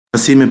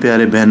मसीह में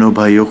प्यारे बहनों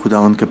भाइयों,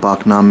 खुदावंद के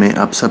पाक नाम में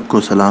आप सबको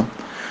सलाम।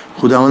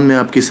 खुदावंद में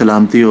आपकी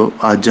सलामती हो।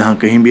 आज जहाँ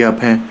कहीं भी आप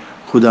हैं,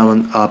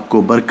 खुदावंद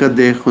आपको बरकत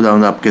दे,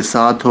 खुदावंद आपके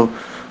साथ हो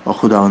और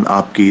खुदावंद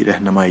आपकी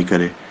रहनुमाई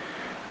करे।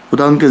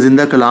 खुदावंद के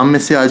ज़िंदा कलाम में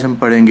से आज हम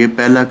पढ़ेंगे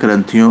पहला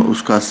करंथियों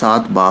उसका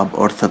 7 बाब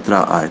और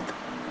 17 आयत।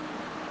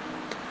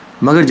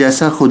 मगर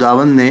जैसा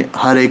खुदावंद ने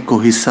हर एक को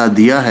हिस्सा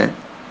दिया है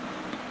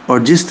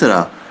और जिस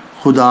तरह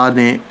खुदा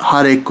ने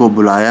हर एक को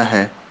बुलाया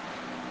है,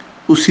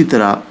 उसी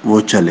तरह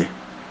वो चले।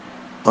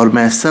 और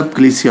मैं सब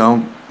कलीसियाओं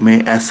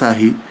में ऐसा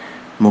ही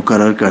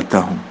मुकर्रर करता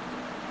हूँ।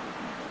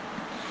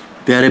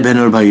 प्यारे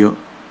बहनों और भाइयों,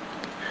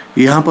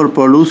 यहाँ पर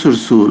पौलुस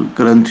रसूल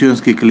करंथियों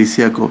की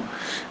कलीसिया को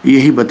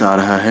यही बता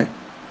रहा है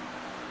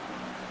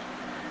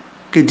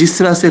कि जिस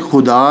तरह से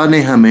खुदा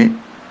ने हमें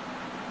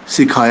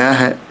सिखाया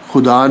है,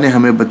 खुदा ने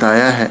हमें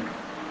बताया है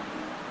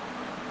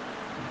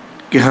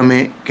कि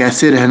हमें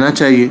कैसे रहना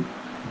चाहिए,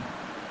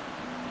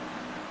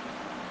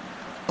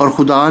 और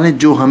खुदा ने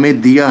जो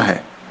हमें दिया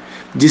है,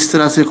 जिस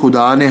तरह से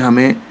खुदा ने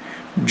हमें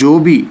जो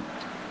भी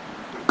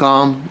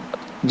काम,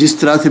 जिस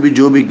तरह से भी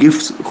जो भी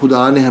गिफ्ट्स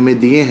खुदा ने हमें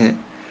दिए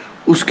हैं,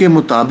 उसके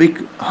मुताबिक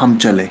हम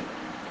चलें।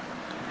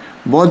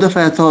 बहुत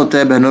दफ़ा ऐसा होता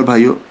है बहनों और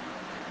भाइयों,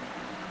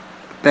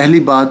 पहली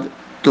बात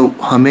तो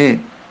हमें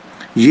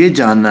ये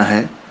जानना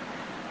है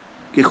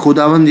कि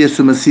खुदावंद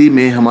यीशु मसीह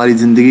में हमारी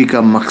ज़िंदगी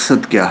का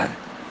मकसद क्या है,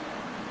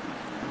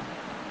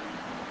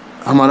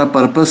 हमारा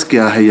पर्पस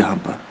क्या है यहाँ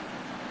पर।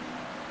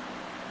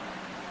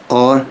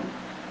 और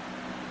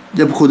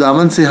जब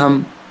खुदावंद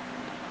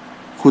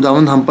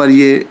हम पर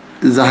ये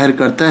ज़ाहिर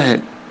करता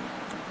है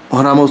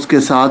और हम उसके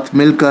साथ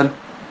मिलकर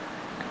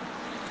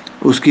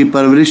उसकी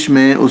परवरिश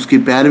में, उसकी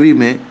पैरवी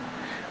में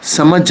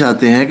समझ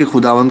जाते हैं कि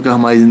खुदावंद का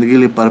हमारी ज़िंदगी के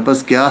लिए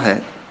पर्पस क्या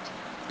है,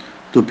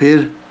 तो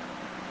फिर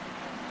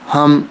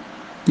हम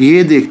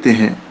ये देखते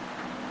हैं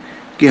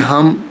कि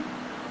हम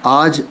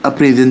आज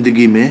अपनी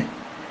ज़िंदगी में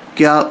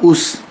क्या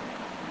उस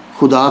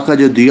खुदा का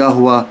जो दिया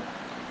हुआ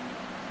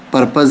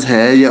पर्पस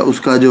है या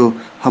उसका जो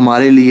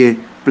हमारे लिए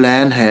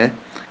प्लान है,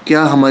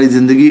 क्या हमारी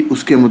ज़िंदगी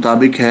उसके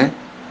मुताबिक है।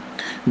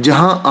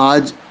 जहाँ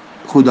आज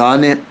खुदा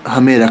ने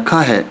हमें रखा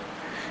है,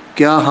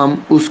 क्या हम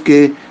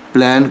उसके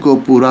प्लान को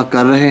पूरा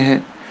कर रहे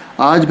हैं।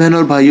 आज बहनों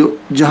और भाइयों,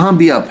 जहाँ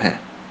भी आप हैं,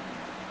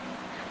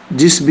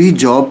 जिस भी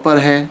जॉब पर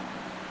हैं,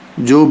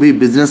 जो भी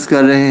बिज़नेस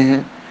कर रहे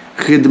हैं,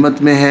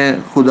 खिदमत में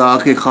हैं, खुदा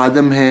के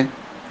खादम हैं,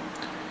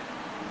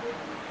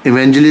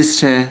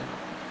 इवेंजलिस्ट हैं,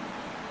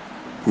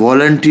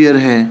 वॉलंटियर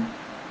हैं,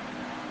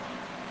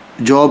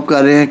 जॉब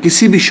कर रहे हैं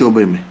किसी भी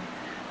शोबे में,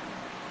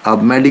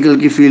 आप मेडिकल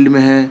की फील्ड में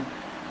हैं,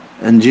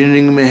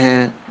 इंजीनियरिंग में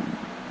हैं,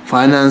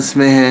 फाइनेंस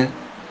में हैं,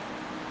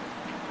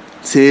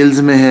 सेल्स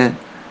में हैं,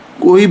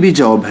 कोई भी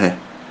जॉब है,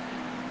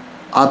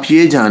 आप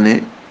ये जानें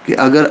कि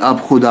अगर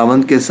आप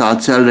खुदावंद के साथ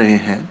चल रहे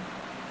हैं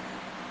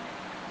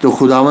तो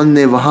खुदावंद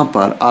ने वहाँ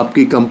पर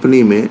आपकी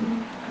कंपनी में,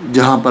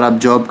 जहाँ पर आप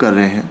जॉब कर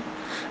रहे हैं,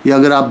 या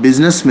अगर आप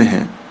बिज़नेस में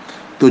हैं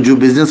तो जो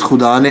बिज़नेस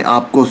खुदा ने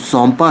आपको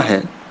सौंपा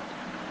है,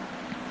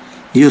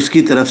 ये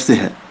उसकी तरफ से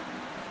है।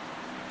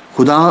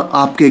 खुदा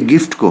आपके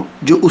गिफ्ट को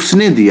जो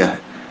उसने दिया है,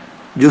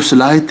 जो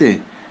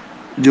सलाहियतें,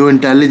 जो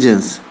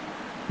इंटेलिजेंस,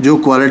 जो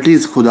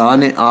क्वालिटीज़ खुदा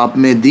ने आप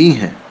में दी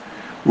हैं,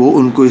 वो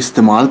उनको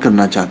इस्तेमाल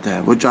करना चाहता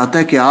है। वो चाहता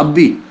है कि आप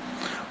भी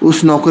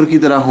उस नौकर की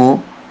तरह हों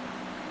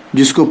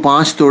जिसको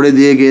 5 तोड़े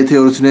दिए गए थे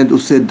और उसने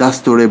उससे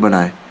 10 तोड़े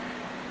बनाए।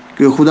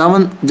 क्योंकि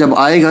खुदावंद जब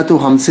आएगा तो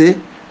हमसे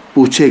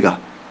पूछेगा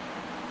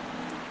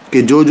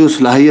कि जो जो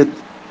सलाहियत,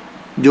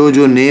 जो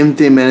जो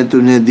नेमतें मैंने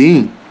तुम्हें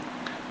दी,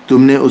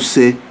 तुमने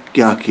उससे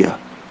क्या किया,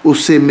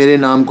 उससे मेरे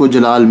नाम को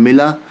जलाल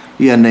मिला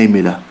या नहीं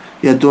मिला,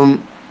 या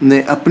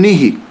तुमने अपनी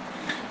ही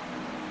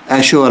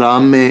ऐशो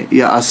आराम में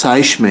या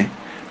आसाइश में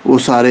वो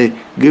सारे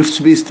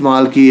गिफ्ट्स भी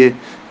इस्तेमाल किए,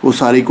 वो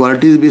सारी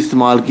क्वालिटीज़ भी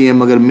इस्तेमाल किए,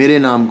 मगर मेरे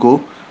नाम को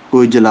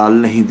कोई जलाल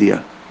नहीं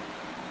दिया।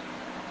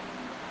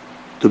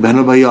 तो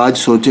बहनों भाइयों, आज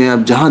सोचें, आप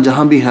जहाँ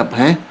जहाँ भी आप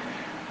हैं,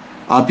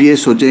 आप ये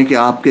सोचें कि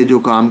आपके जो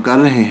काम कर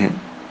रहे हैं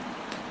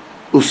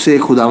उससे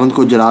खुदावंद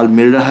को जलाल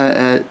मिल रहा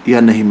है या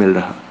नहीं मिल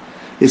रहा।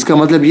 इसका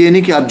मतलब ये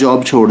नहीं कि आप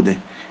जॉब छोड़ दें,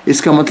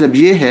 इसका मतलब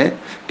ये है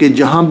कि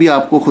जहाँ भी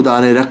आपको खुदा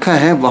ने रखा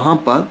है, वहाँ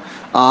पर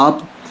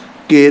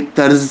आपके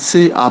तर्ज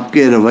से,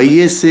 आपके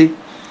रवैये से,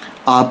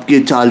 आपके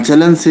चाल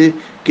चलन से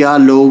क्या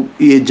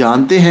लोग ये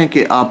जानते हैं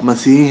कि आप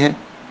मसीही हैं।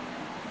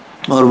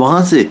 और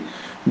वहाँ से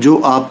जो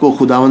आपको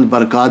खुदावंद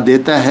बरकत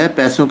देता है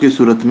पैसों की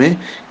सूरत में,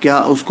 क्या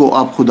उसको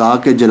आप खुदा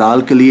के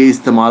जलाल के लिए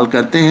इस्तेमाल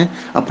करते हैं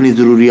अपनी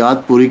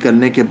ज़रूरियात पूरी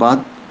करने के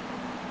बाद।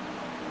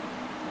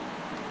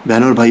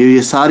 बहनों और भाइयों,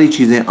 ये सारी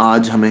चीज़ें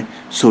आज हमें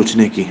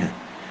सोचने की हैं।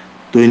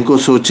 तो इनको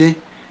सोचें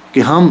कि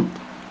हम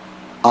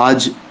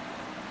आज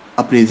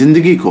अपनी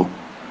ज़िंदगी को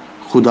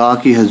खुदा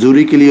की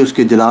हजूरी के लिए,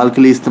 उसके जलाल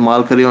के लिए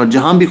इस्तेमाल करें, और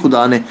जहाँ भी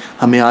खुदा ने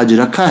हमें आज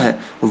रखा है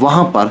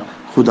वहाँ पर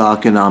खुदा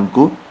के नाम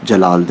को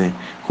जलाल दें,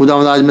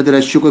 خداوند آج میں تیرا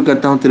شکر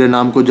کرتا ہوں، تیرے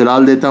نام کو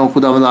جلال دیتا ہوں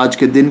خداوند آج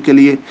کے دن کے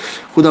لیے،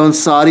 خداوند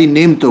ساری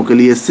نعمتوں کے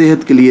لیے،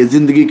 صحت کے لیے،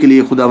 زندگی کے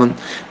لیے خداوند،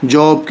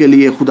 جاب کے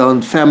لیے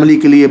خداوند، فیملی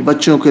کے لیے،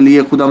 بچوں کے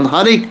لیے خداوند،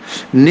 ہر ایک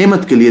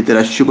نعمت کے لیے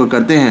تیرا شکر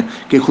کرتے ہیں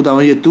کہ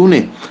خداوند یہ تو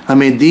نے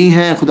ہمیں دی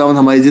ہیں خداوند،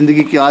 ہماری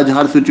زندگی کی آج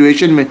ہر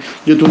سچویشن میں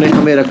جو تو نے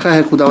ہمیں رکھا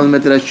ہے خداوند، میں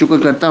تیرا شکر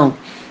کرتا ہوں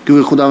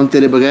کیونکہ خداوند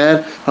تیرے بغیر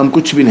ہم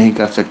کچھ بھی نہیں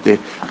کر سکتے۔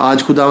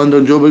 آج خداوند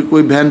جو بھی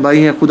کوئی بہن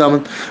بھائی ہیں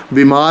خداوند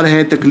بیمار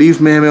ہیں،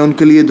 تکلیف میں ہیں، میں ان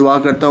کے لیے دعا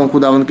کرتا ہوں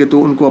خداوند کہ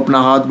تو ان کو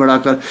اپنا ہاتھ بڑھا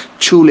کر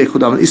چھو لے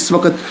خداوند، اس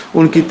وقت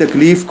ان کی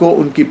تکلیف کو،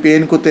 ان کی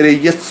پین کو تیرے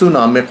یسوع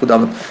نام میں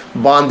خداوند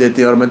باندھ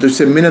دیتے ہیں، اور میں تجھ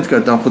سے منت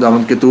کرتا ہوں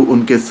خداوند کہ تو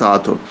ان کے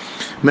ساتھ ہو۔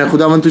 میں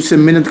خداوند تجھ سے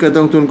منت کرتا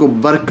ہوں کہ ان کو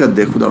برکت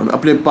دے خداوند،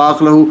 اپنے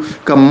پاک لہو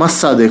کا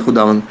مسا دے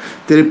خداوند،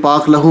 تیرے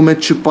پاک لہو میں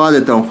چھپا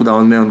دیتا ہوں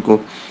خداوند میں ان کو۔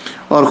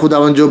 اور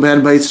خداوند جو بہن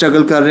بھائی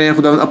اسٹرگل کر رہے ہیں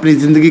خداوند اپنی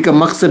زندگی کا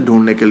مقصد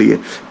ڈھونڈنے کے لیے،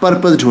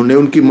 پرپس ڈھونڈنے،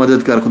 ان کی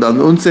مدد کر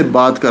خداوند، ان سے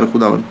بات کر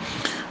خداوند۔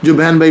 جو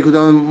بہن بھائی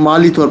خداوند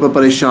مالی طور پر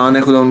پریشان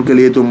ہے خداوند، ان کے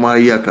لیے تو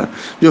مہیا کر۔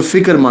 جو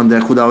فکر مند ہے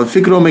خداوند،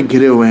 فکروں میں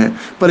گھرے ہوئے ہیں،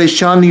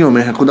 پریشانیوں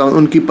میں ہیں خداوند،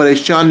 ان کی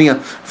پریشانیاں،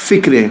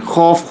 فکریں،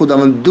 خوف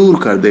خداوند دور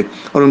کر دے،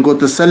 اور ان کو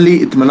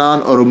تسلی، اطمینان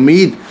اور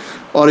امید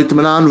اور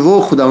اطمینان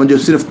وہ خداوند جو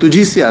صرف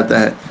تجھی سے آتا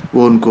ہے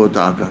وہ ان کو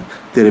عطا کر،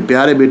 تیرے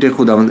پیارے بیٹے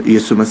خداوند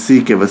یسوع مسیح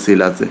کے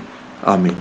وسیلہ سے، آمین۔